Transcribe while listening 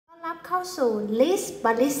รับเข้าสู่ List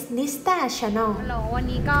Barista Channel ฮัลโหลวัน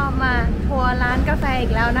นี้ก็มาทัวร์ร้านกาแฟอี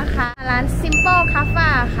กแล้วนะคะร้าน Simple KAFFA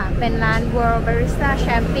ค่ะเป็นร้าน World Barista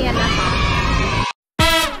Champion นะคะ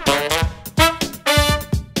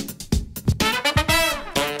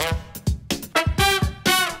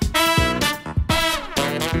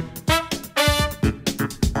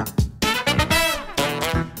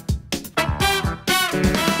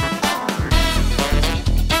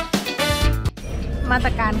มาต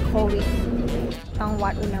รการโควิดต้องวั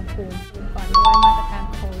ดอุณหภูมิก่อนด้วยมาตรการ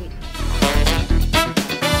โควิด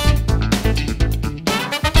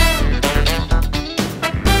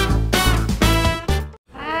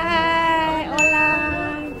Hi,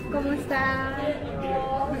 hola, ¿cómo estás?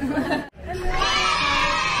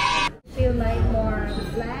 Feel like more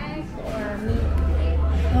black or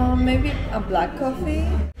milk? Maybe a black coffee.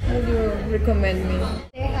 Would you recommend me?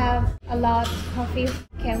 They have a lot of coffee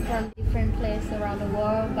came from different places around the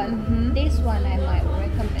world, but this one I might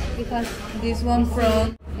recommend because This one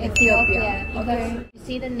from Ethiopia. Because Okay. you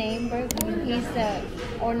see the name Bergman, he's the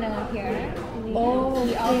owner here. Oh,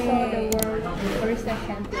 He also the okay. world barista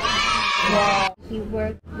champion. Wow. He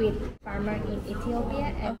worked with farmer in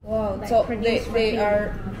Ethiopia and Wow. like, So produce they for are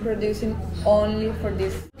producing only for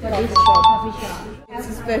this this coffee shop. coffee shop. It's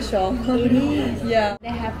special. It is. Yeah.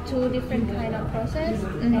 They have two different kind of process.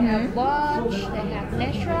 They have wash, they have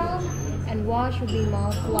natural, and wash will be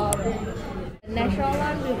more floral. The natural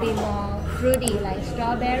one will be more fruity, like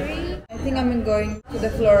strawberry. I think I'm going to the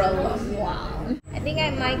floral one. Wow. I think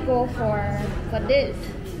I might go for this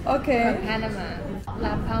Okay. from Panama.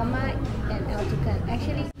 La Palma and El Tucan.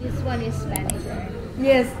 Actually, this one is Spanish, right?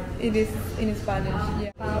 Yes, it is in Spanish.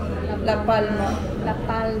 Yeah. La Palma. La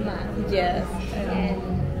Palma. Yes. And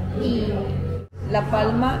y La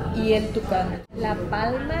Palma y el Tucán. La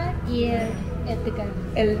Palma y el Tucan.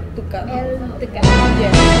 El Tucán. El Tucan.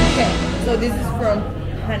 Yes. Okay. So this is from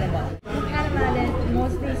Panama. In Panama, they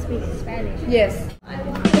mostly speak Spanish. Yes.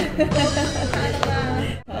 Panama.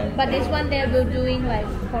 But this one they will doing like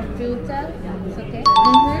for filter. It's okay.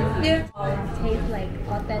 Yeah. Taste like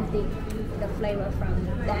authentic, the flavor from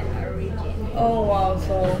that origin. Oh wow.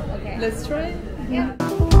 So Okay. let's try. Yeah.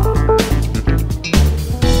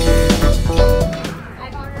 I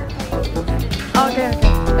ordered for you. Okay.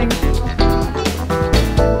 Thank you.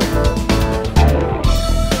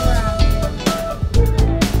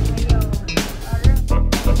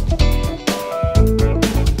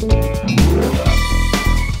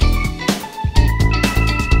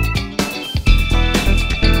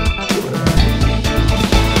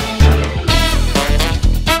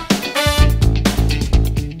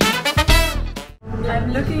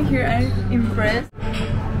 I'm looking here. I'm impressed.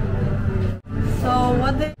 So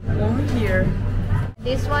what they want here?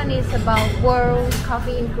 This one is about world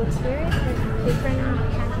coffee in good spirit. Different.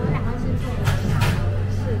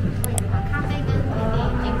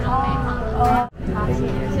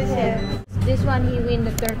 This one he win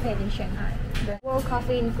the third place in Shanghai. The world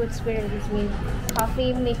coffee in good spirit is mean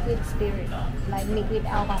coffee mixed with spirit, like mixed with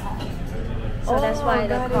alcohol. So that's why they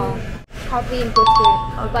got call it. coffee in good spirit.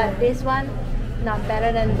 Okay. But this one not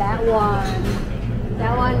better than that one.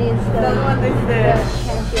 That one is the, That one is the-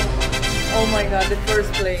 champion. Oh my god, the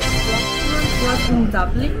first place. Was in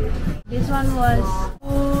Dublin? This one was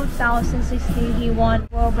 2016. He won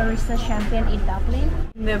World Barista Champion in Dublin.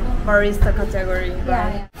 In the barista category,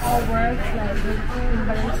 right? Yeah, all works like in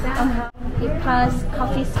barista. He passed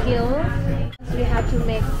coffee skill. We have to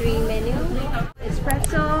make 3 menus: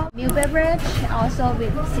 espresso, new beverage, also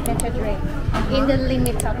with signature drink. In the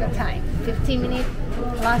limit of the time, 15 minutes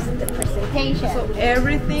plus the presentation. So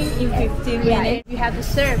everything in 15 Yeah, minutes? you have to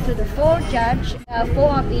serve to the 4 judge,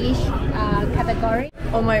 4 of each category.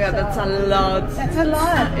 Oh my god, that's a lot. That's a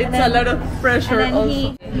lot. It's a lot of pressure And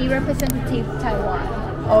then also. he represented Taiwan.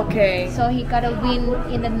 Okay. So he got a win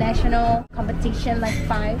in the national competition like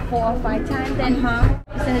 4 or 5 times. Then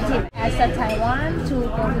representative as a Taiwan to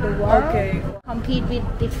go to the world, Okay. compete with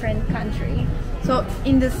different country. So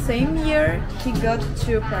in the same year, he got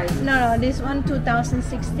 2 prizes. No, this one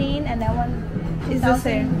 2016 and that one It's the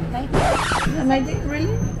same. 2019. And I did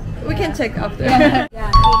really? We can check after. Yeah,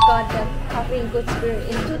 he got the coffee in good spirit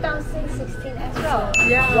in 2016 as well.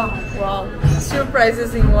 Yeah. Wow. Wow. 2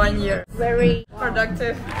 prizes in 1 year. Very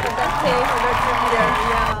Productive. productive. year.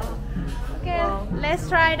 Yeah. Okay, Wow. let's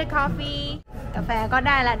try the coffee. กาแฟก็ไ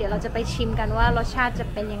ด้ละเดี๋ยวเราจะไปชิมกันว่ารสชาติจะ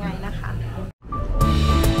เป็นยังไงนะคะ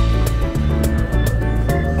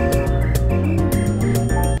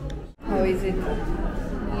How is it?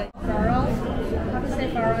 Floral. How to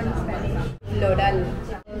say floral in Spanish? Floral.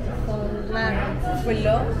 Floral. Full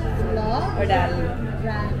Floral. or dal?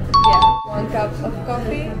 Right. Yeah. 1 cup of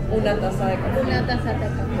coffee. una taza de café. Una taza de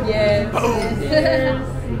café. Yes. Yes.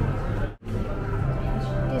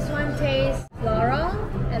 This one tastes floral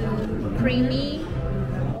and creamy,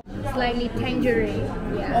 slightly tangerine.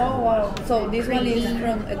 Yeah. Oh wow. So this one is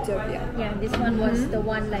from Ethiopia. Yeah, this one was the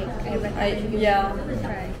one like I recommend you Yeah. to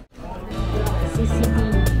try. CCD.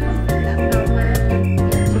 La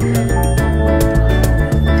Palma.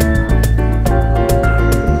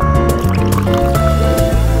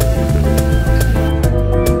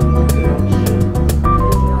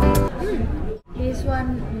 This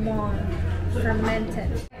one more fermented.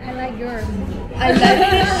 I like yours. I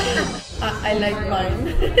like I like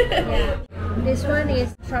mine. Yeah. This one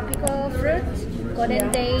is tropical fruit,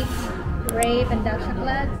 golden dates, grape, and dark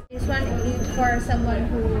chocolate. This one is for someone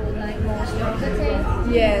who like more stronger taste.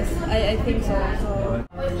 Yes, I think so.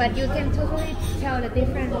 But you can totally tell the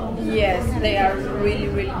difference. Yes, they are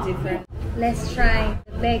really different. Let's try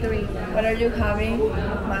the bakery. What are you having?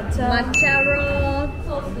 Matcha? Matcha roll.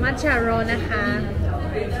 Matcha roll นะคะ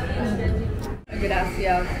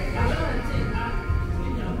Gracias.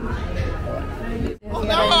 Oh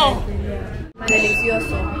no!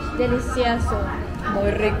 Delicioso. Delicioso. Muy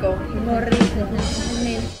rico. Muy rico.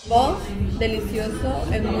 Both delicioso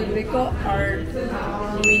and muy rico are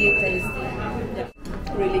really tasty. Yeah.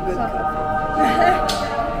 Really good coffee.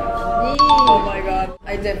 Oh my god,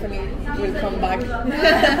 I definitely will come back.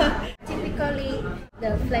 Typically,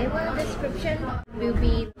 the flavor description will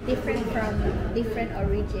be different from different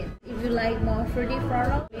origin. If you like more fruity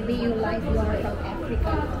floral, maybe you like more from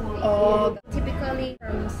Africa. Oh, Typically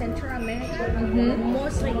from Central America,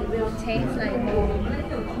 mostly it will taste like more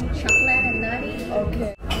chocolate and nutty.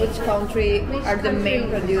 okay. Which country are the main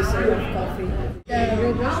producer of coffee? The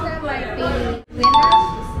Robusta might be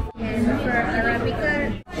Vietnam, and for Arabica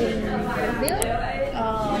in Brazil,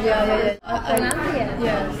 Yeah. Colombia.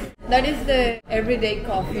 Yes. That is the everyday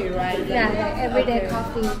coffee, right? Yeah, everyday Okay.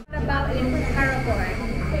 coffee. What about in Paraguay?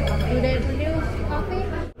 Do they produce coffee?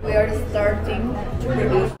 We are starting to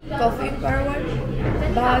produce coffee in Paraguay,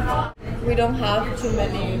 but we don't have too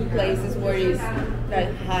many places where it's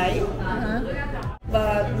like high.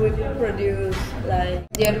 But we produce like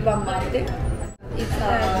yerba mate. It's It's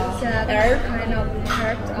a a herb kind of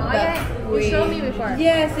herb. Oh that yeah, you showed me before.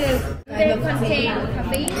 Yes. They contain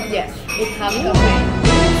caffeine. Yes, it has caffeine.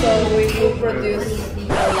 So we will produce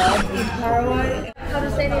a lot in Paraguay. How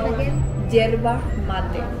to say it again? Yerba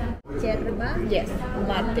mate. Yerba Yes,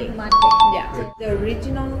 mate. mate. Yeah. The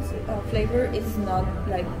original flavor is not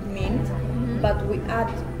like mint, but we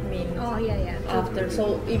add mint Oh yeah. after,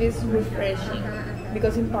 so it is refreshing.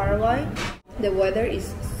 Because in Paraguay, the weather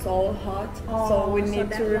is so hot, so we need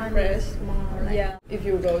to refresh. Yeah, if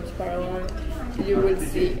you go to Paraguay, you will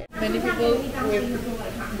see many people with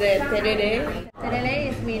the tereré. Terele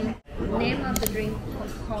is mean name of the drink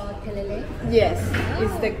called terele. Yes,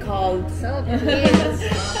 it's the cold. So cute.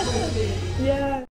 Yeah.